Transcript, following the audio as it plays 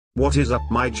What is up,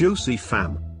 my juicy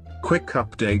fam? Quick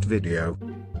update video.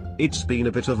 It's been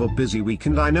a bit of a busy week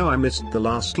and I know I missed the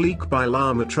last leak by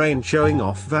Llama Train showing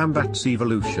off Vambat's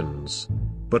evolutions.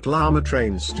 But Llama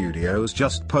Train Studios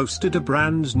just posted a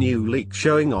brand new leak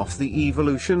showing off the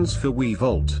evolutions for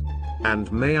Weevolt.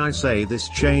 And may I say, this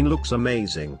chain looks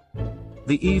amazing.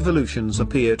 The evolutions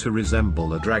appear to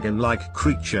resemble a dragon-like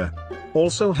creature,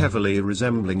 also heavily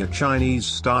resembling a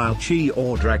Chinese-style Chi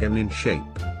or dragon in shape.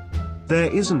 There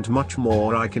isn't much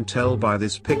more I can tell by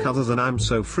this pic other than I'm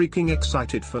so freaking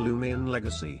excited for Loomian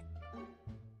Legacy.